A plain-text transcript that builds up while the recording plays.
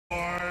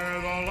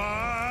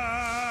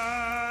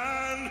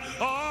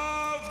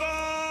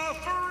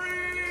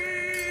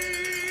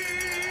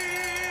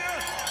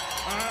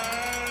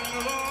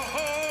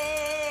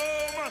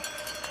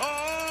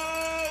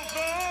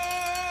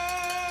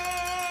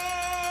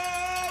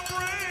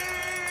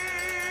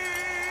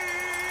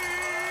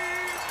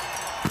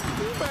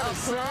better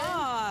sing.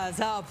 Applause,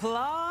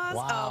 applause,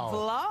 Wow.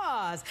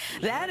 applause.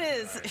 That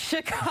is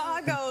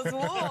Chicago's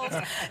Wolves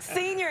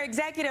Senior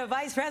Executive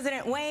Vice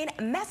President Wayne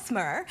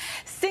Messmer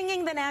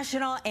singing the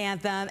national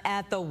anthem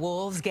at the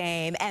Wolves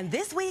game. And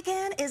this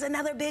weekend is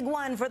another big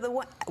one for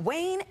the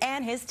Wayne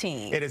and his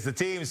team. It is the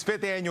team's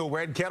 5th annual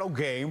Red Kettle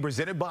Game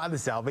presented by the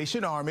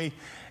Salvation Army.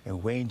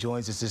 And Wayne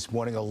joins us this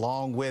morning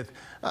along with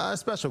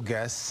special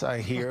guests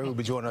here who'll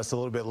be joining us a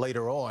little bit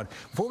later on.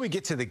 Before we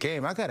get to the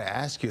game, I got to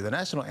ask you, the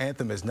national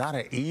anthem is not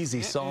an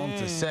easy song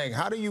to sing.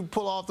 How do you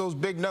pull off those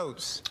big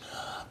notes?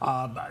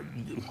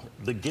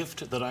 The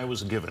gift that I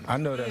was given. I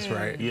know that's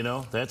right. You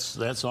know,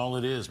 that's all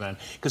it is, man.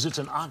 Because it's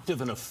an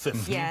octave and a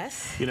fifth.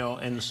 Yes. You know,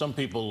 and some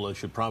people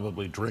should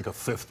probably drink a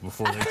fifth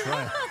before they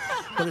try it.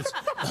 But it's,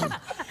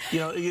 you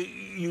know,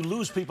 you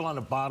lose people on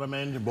the bottom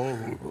end,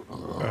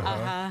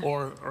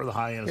 or the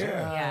high end.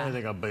 Yeah. I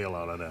think I'll bail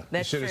out on that.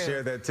 That's You should have true.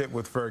 shared that tip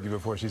with Fergie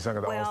before she sung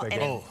at the All-State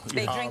Game. And if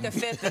they drink a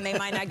fifth, then they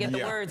might not get the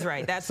words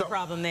right. That's the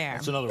problem there.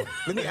 That's another one.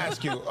 Let me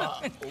ask you,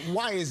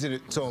 why is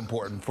it so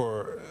important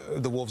for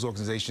the Wolves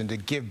organization to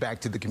give back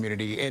to the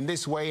community in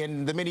this way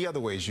and the many other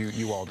ways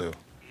you all do?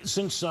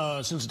 Since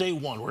day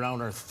one, we're now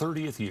in our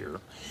 30th year,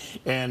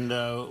 and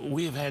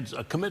we have had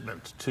a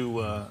commitment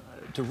to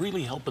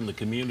really helping the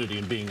community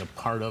and being a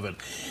part of it.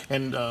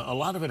 And a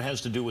lot of it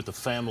has to do with the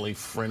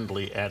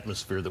family-friendly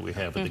atmosphere that we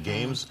have at the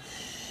games.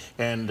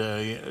 And,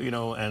 you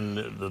know, and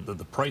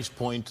the price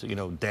point, you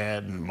know,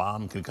 dad and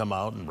mom can come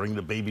out and bring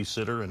the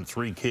babysitter and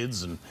 3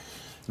 kids and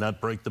not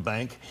break the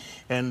bank.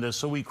 And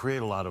so we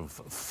create a lot of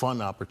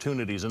fun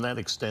opportunities, and that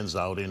extends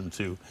out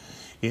into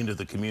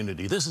the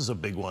community. This is a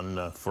big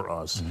one for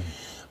us,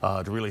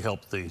 to really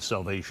help the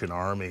Salvation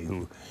Army,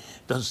 who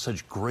does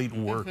such great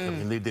work. I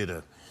mean, they did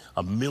a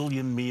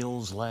million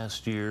meals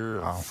last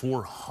year,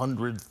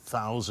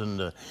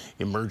 400,000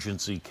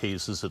 emergency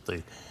cases that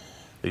they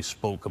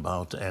spoke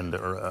about, and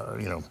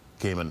you know,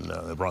 came and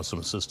brought some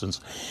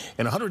assistance,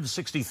 and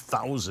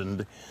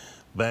 160,000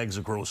 bags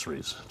of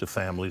groceries to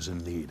families in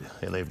need.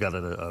 And they've got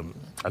a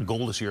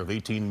goal this year of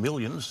 18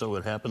 million, so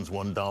it happens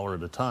 $1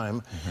 at a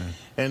time.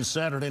 And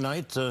Saturday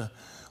night,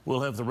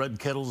 we'll have the Red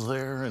Kettles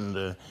there,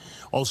 and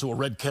also a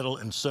Red Kettle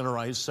and center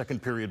ice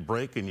second period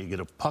break, and you get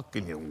a puck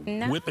and you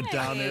whip it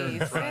down there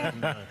and try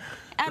and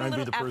add a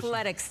little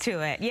athletics to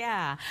it,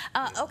 yeah.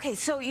 Okay,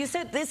 so you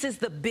said this is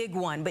the big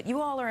one, but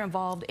you all are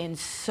involved in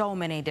so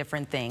many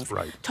different things.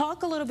 Right.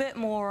 Talk a little bit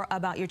more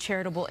about your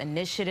charitable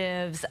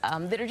initiatives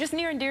that are just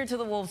near and dear to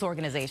the Wolves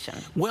organization.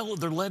 Well,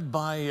 they're led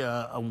by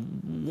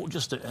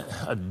just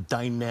a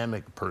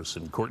dynamic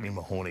person, Courtney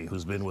Mahoney,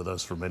 who's been with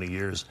us for many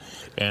years,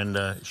 and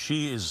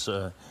she's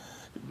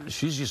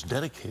just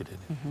dedicated.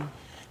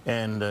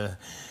 And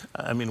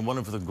I mean, one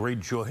of the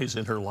great joys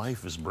in her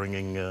life is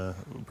bringing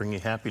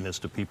happiness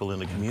to people in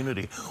the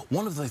community.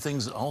 One of the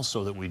things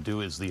also that we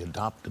do is the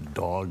Adopt a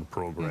Dog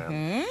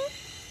program.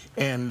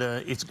 And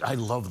I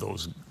love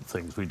those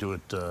things. We do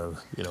it,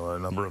 you know, a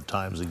number of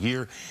times a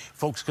year.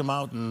 Folks come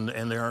out and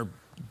there are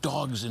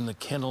dogs in the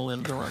kennel,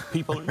 and there are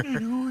people,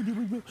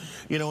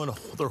 you know, and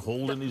they're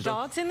holding these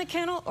dogs in the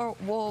kennel or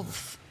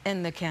wolves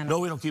in the kennel? No,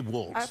 we don't keep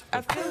wolves.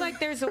 I feel like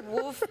there's a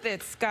wolf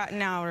that's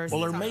gotten out or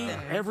something. Well, they're made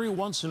every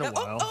once in a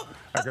while.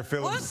 I can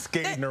feel him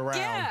skating around.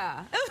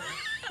 Yeah.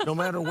 No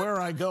matter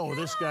where I go,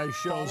 this guy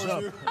shows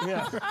up.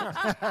 Yeah.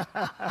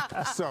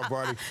 What's up,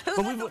 buddy?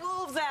 Who let the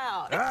wolves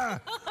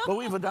out?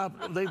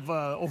 But they've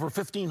over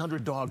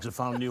 1,500 dogs have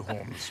found new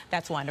homes.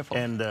 That's wonderful.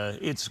 And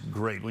it's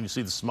great when you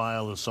see the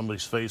smile of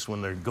somebody's face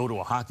when they go to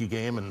a hockey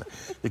game and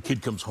the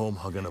kid comes home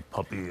hugging a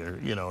puppy, or,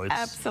 you know,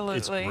 Absolutely.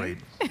 It's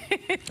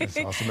great. That's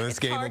awesome. This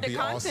game will be awesome. It's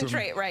hard to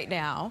concentrate right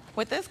now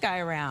with this guy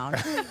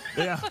around.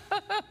 Yeah.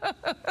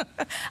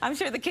 I'm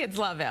sure the kids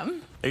love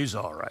him. He's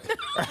all right.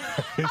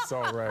 It's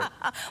all right.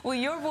 Well,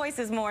 your voice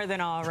is more than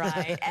all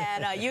right.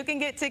 And you can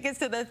get tickets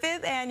to the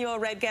 5th annual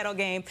Red Kettle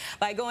Game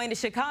by going to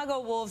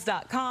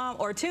ChicagoWolves.com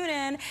or tune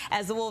in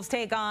as the Wolves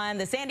take on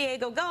the San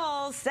Diego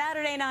Gulls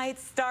Saturday night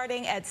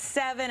starting at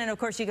 7. And, of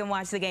course, you can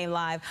watch the game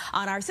live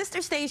on our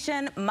sister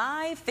station,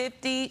 My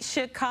 50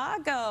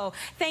 Chicago.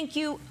 Thank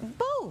you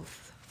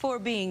both for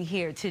being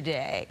here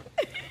today.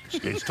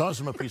 Just toss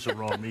him a piece of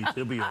raw meat.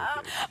 He'll be okay.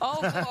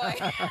 Oh, boy.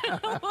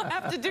 We'll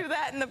have to do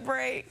that in the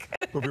break.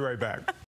 We'll be right back.